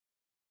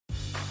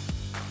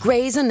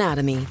Grey's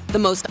Anatomy, the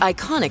most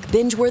iconic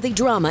binge-worthy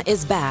drama,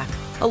 is back,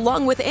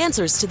 along with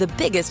answers to the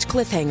biggest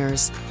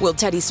cliffhangers. Will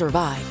Teddy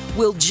survive?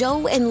 Will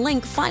Joe and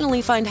Link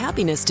finally find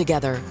happiness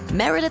together?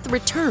 Meredith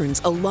returns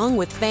along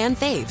with fan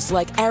faves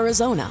like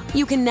Arizona.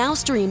 You can now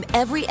stream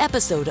every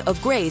episode of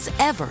Grey's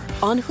ever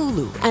on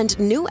Hulu, and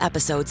new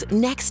episodes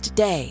next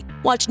day.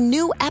 Watch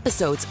new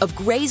episodes of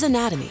Grey's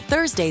Anatomy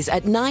Thursdays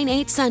at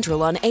 9/8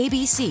 Central on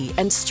ABC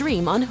and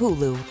stream on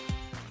Hulu.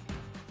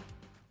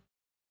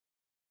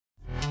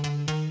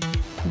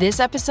 This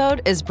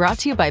episode is brought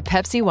to you by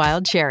Pepsi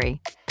Wild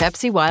Cherry.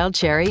 Pepsi Wild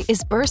Cherry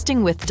is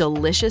bursting with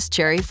delicious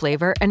cherry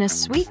flavor and a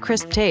sweet,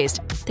 crisp taste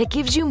that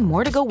gives you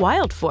more to go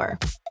wild for.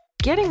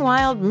 Getting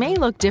wild may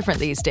look different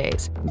these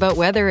days, but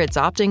whether it's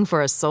opting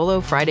for a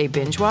solo Friday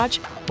binge watch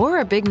or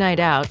a big night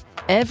out,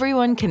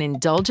 everyone can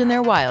indulge in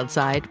their wild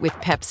side with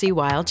Pepsi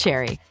Wild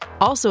Cherry.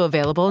 Also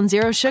available in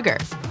Zero Sugar.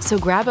 So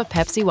grab a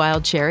Pepsi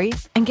Wild Cherry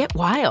and get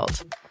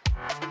wild.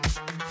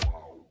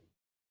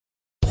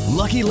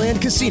 Lucky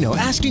Land Casino,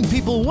 asking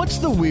people, what's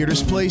the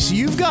weirdest place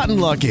you've gotten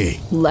lucky?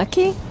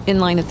 Lucky? In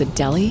line at the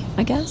deli,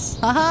 I guess?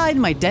 Aha, in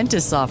my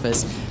dentist's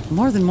office.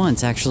 More than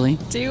once, actually.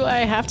 Do I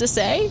have to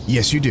say?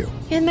 Yes, you do.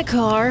 In the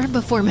car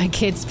before my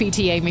kids'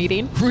 PTA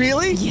meeting.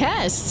 Really?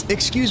 Yes.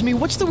 Excuse me,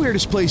 what's the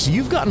weirdest place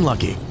you've gotten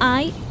lucky?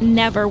 I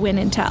never win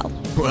and tell.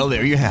 Well,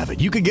 there you have it.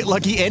 You can get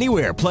lucky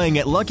anywhere, playing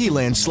at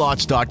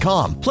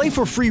LuckyLandSlots.com. Play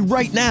for free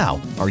right now.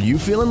 Are you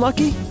feeling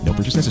lucky? No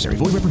purchase necessary.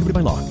 Void where prohibited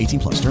by law.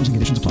 18+. Terms and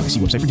conditions apply. See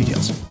website for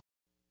details.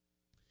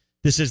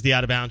 This is the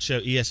Out of Bounds Show,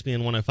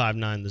 ESPN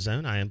 105.9 The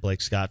Zone. I am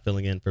Blake Scott,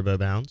 filling in for Bo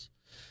Bounds.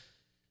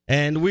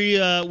 And we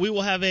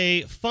will have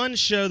a fun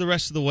show the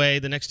rest of the way.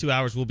 The next 2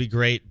 hours will be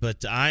great,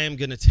 but I am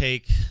going to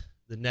take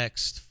the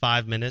next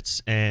 5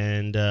 minutes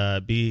and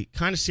be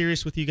kind of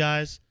serious with you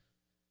guys.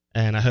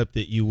 And I hope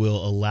that you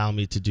will allow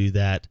me to do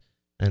that.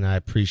 And I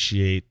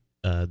appreciate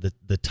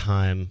the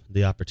time,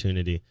 the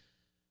opportunity.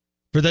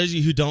 For those of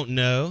you who don't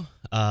know,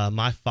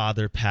 my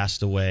father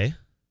passed away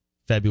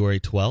February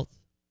 12th.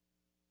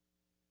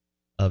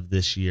 Of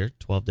this year,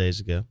 12 days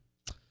ago.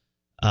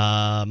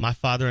 My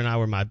father and I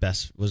were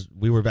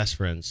we were best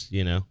friends,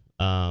 you know.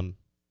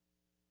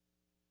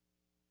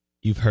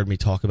 You've heard me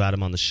talk about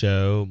him on the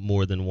show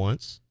more than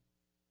once.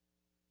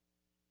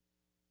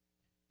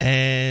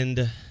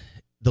 And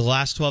the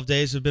last 12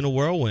 days have been a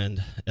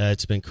whirlwind.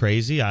 It's been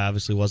crazy. I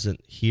obviously wasn't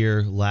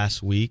here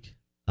last week.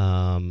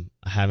 I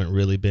haven't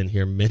really been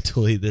here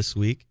mentally this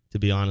week, to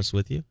be honest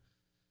with you.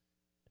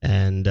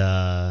 And,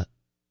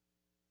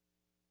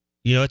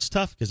 you know, it's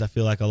tough because I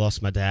feel like I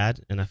lost my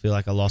dad and I feel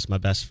like I lost my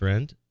best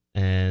friend.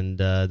 And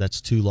that's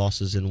 2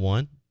 losses in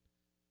one.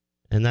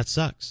 And that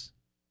sucks.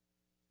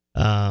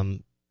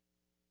 You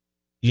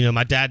know,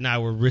 my dad and I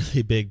were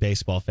really big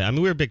baseball fans. I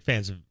mean, we were big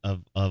fans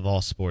of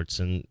all sports.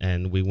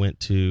 And we went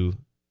to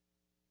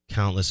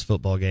countless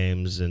football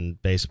games and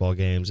baseball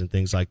games and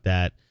things like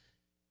that.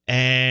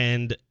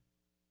 And,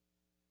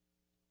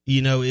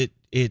 you know,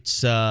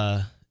 it's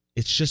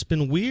just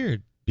been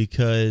weird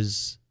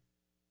because,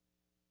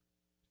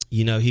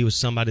 you know, he was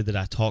somebody that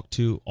I talked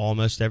to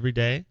almost every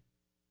day.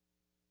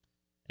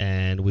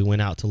 And we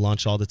went out to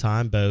lunch all the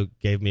time. Bo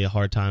gave me a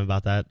hard time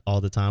about that all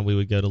the time. We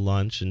would go to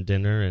lunch and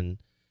dinner, and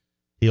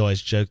he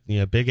always joked, you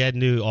know, Big Ed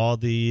knew all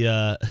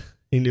the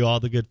he knew all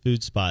the good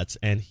food spots,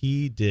 and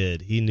he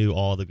did. He knew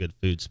all the good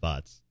food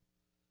spots.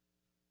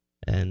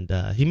 And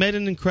he made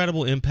an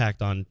incredible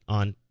impact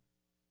on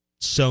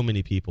so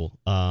many people.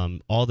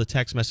 All the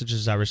text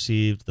messages I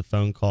received, the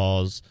phone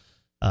calls,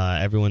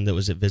 everyone that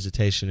was at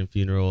visitation and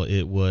funeral,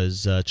 it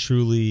was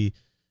truly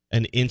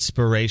an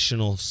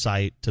inspirational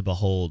sight to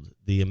behold,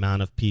 the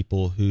amount of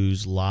people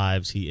whose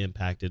lives he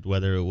impacted,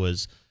 whether it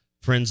was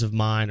friends of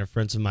mine or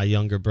friends of my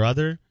younger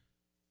brother,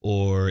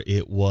 or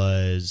it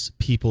was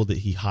people that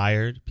he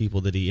hired,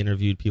 people that he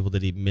interviewed, people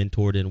that he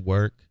mentored in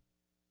work.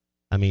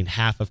 I mean,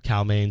 half of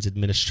Cal-Maine's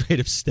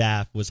administrative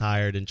staff was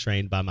hired and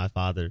trained by my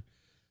father.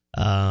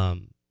 Or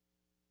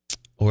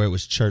it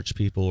was church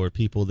people or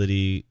people that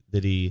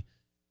he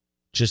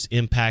just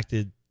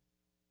impacted,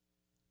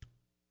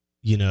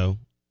 you know,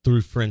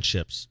 through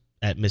friendships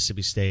at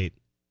Mississippi State,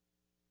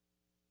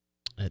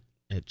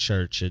 at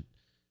church,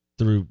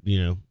 through,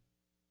 you know,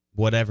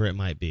 whatever it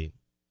might be.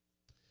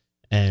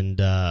 And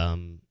I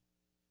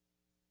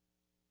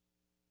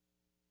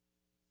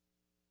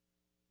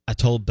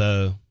told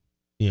Bo,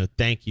 you know,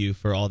 thank you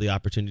for all the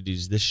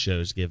opportunities this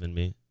show's given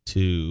me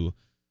to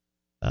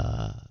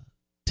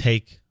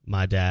take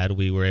my dad.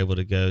 We were able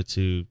to go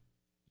to,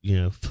 you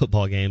know,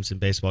 football games and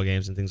baseball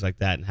games and things like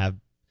that and have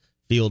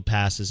field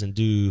passes and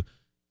do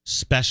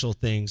special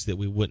things that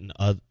we wouldn't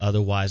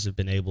otherwise have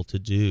been able to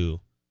do.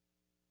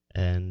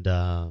 And,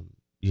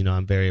 you know,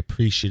 I'm very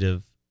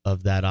appreciative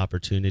of that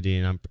opportunity,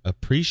 and I'm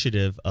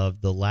appreciative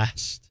of the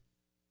last,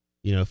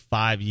 you know,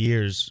 5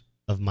 years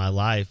of my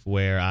life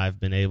where I've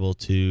been able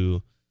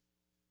to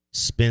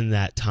spend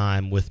that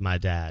time with my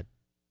dad.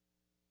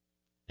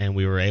 And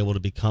we were able to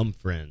become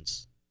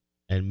friends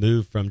and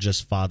move from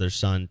just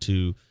father-son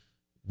to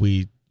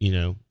we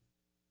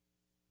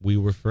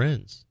were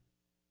friends.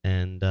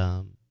 And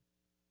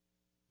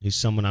He's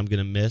someone I'm going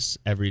to miss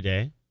every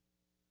day.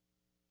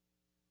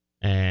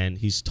 And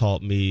he's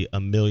taught me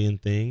a million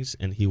things,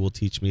 and he will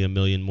teach me a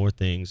million more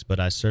things. But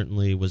I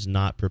certainly was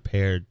not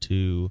prepared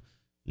to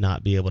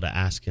not be able to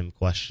ask him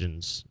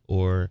questions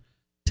or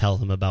tell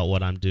him about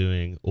what I'm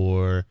doing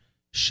or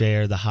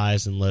share the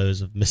highs and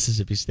lows of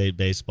Mississippi State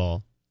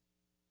baseball.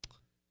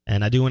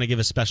 And I do want to give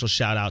a special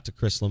shout out to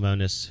Chris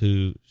Lemonis,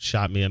 who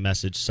shot me a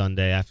message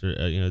Sunday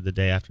after, the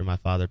day after my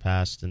father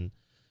passed, and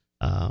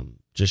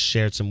just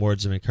shared some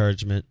words of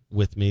encouragement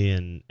with me,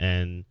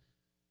 and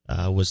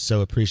was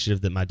so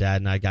appreciative that my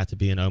dad and I got to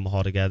be in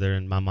Omaha together,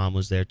 and my mom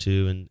was there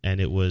too. And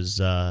it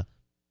was,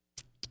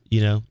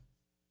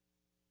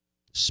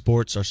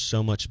 sports are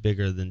so much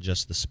bigger than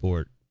just the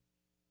sport.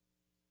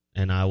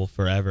 And I will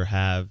forever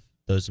have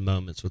those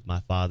moments with my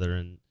father,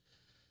 and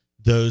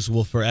those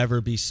will forever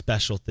be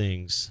special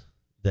things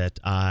that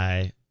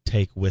I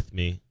take with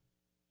me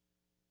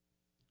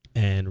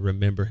and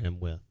remember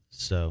him with.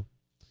 So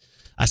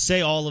I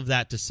say all of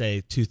that to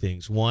say two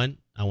things. One,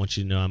 I want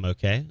you to know I'm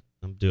okay.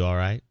 I'm doing all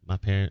right.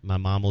 My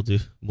mom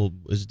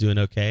is doing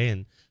okay,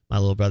 and my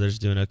little brother's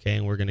doing okay,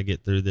 and we're going to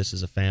get through this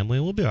as a family,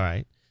 and we'll be all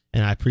right.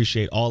 And I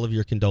appreciate all of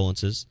your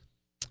condolences.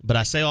 But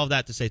I say all of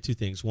that to say two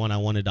things. One, I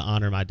wanted to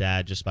honor my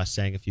dad just by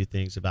saying a few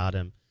things about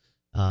him,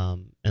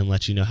 and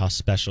let you know how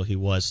special he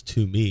was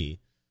to me.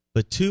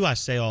 But two, I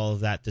say all of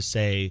that to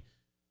say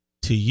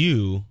to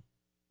you,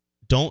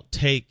 don't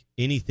take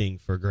anything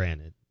for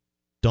granted.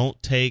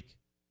 Don't take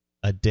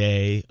a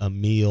day, a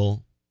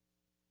meal,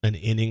 an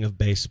inning of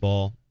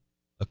baseball,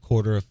 a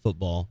quarter of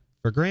football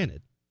for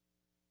granted.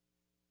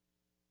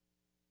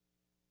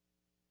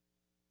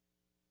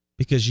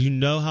 Because you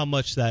know how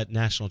much that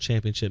national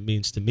championship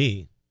means to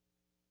me.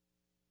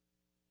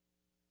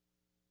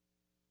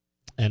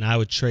 And I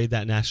would trade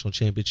that national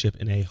championship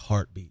in a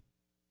heartbeat.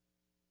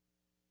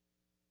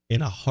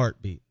 In a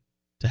heartbeat,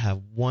 to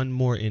have one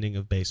more inning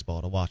of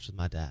baseball to watch with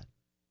my dad.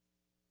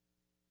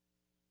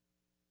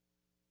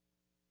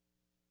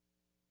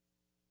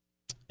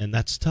 And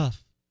that's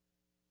tough.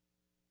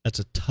 That's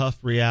a tough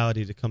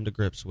reality to come to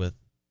grips with.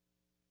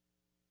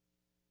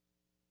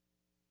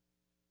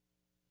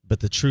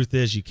 But the truth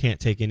is, you can't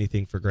take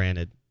anything for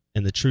granted.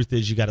 And the truth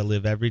is, you got to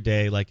live every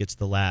day like it's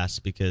the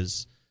last,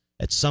 because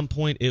at some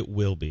point it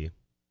will be.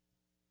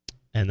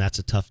 And that's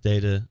a tough day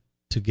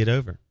to get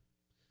over.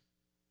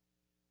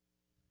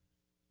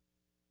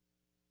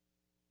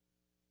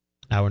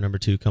 Hour number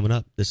 2 coming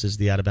up. This is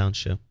the Out of Bounds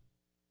Show.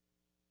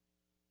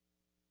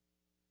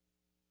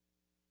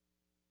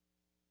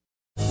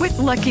 With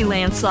Lucky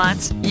Land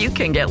Slots, you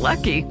can get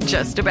lucky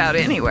just about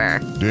anywhere.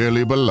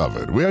 Dearly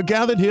beloved, we are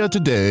gathered here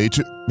today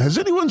to... Has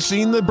anyone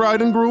seen the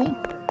bride and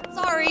groom?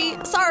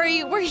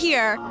 Sorry, we're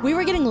here. We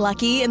were getting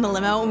lucky in the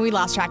limo and we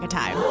lost track of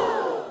time.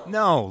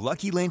 No,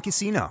 Lucky Land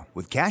Casino,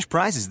 with cash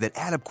prizes that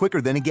add up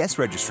quicker than a guest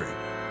registry.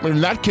 In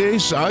that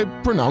case, I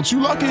pronounce you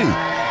lucky.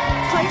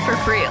 Play for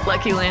free at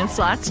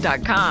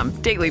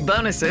LuckyLandSlots.com. Daily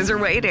bonuses are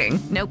waiting.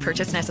 No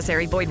purchase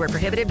necessary. Void where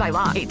prohibited by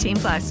law.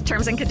 18+.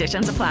 Terms and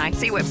conditions apply.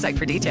 See website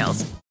for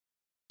details.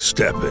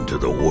 Step into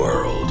the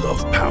world of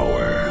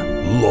power,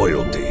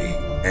 loyalty,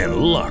 and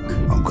luck.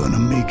 I'm gonna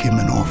make him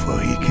an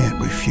offer he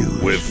can't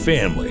refuse. With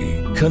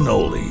family,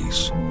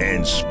 cannolis,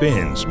 and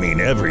spins mean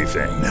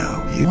everything.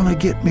 Now, you wanna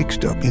get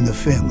mixed up in the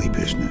family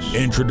business.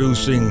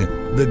 Introducing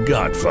The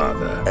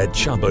Godfather at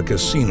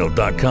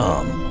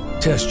ChumbaCasino.com.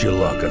 Test your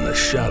luck in the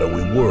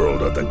shadowy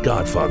world of The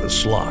Godfather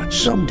slot.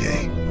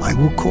 Someday, I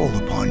will call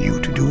upon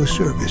you to do a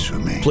service for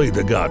me. Play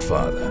The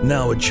Godfather,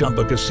 now at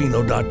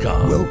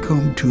ChumbaCasino.com.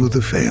 Welcome to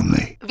the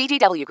family.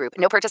 VGW Group.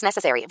 No purchase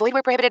necessary. Void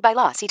where prohibited by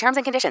law. See terms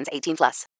and conditions. 18+.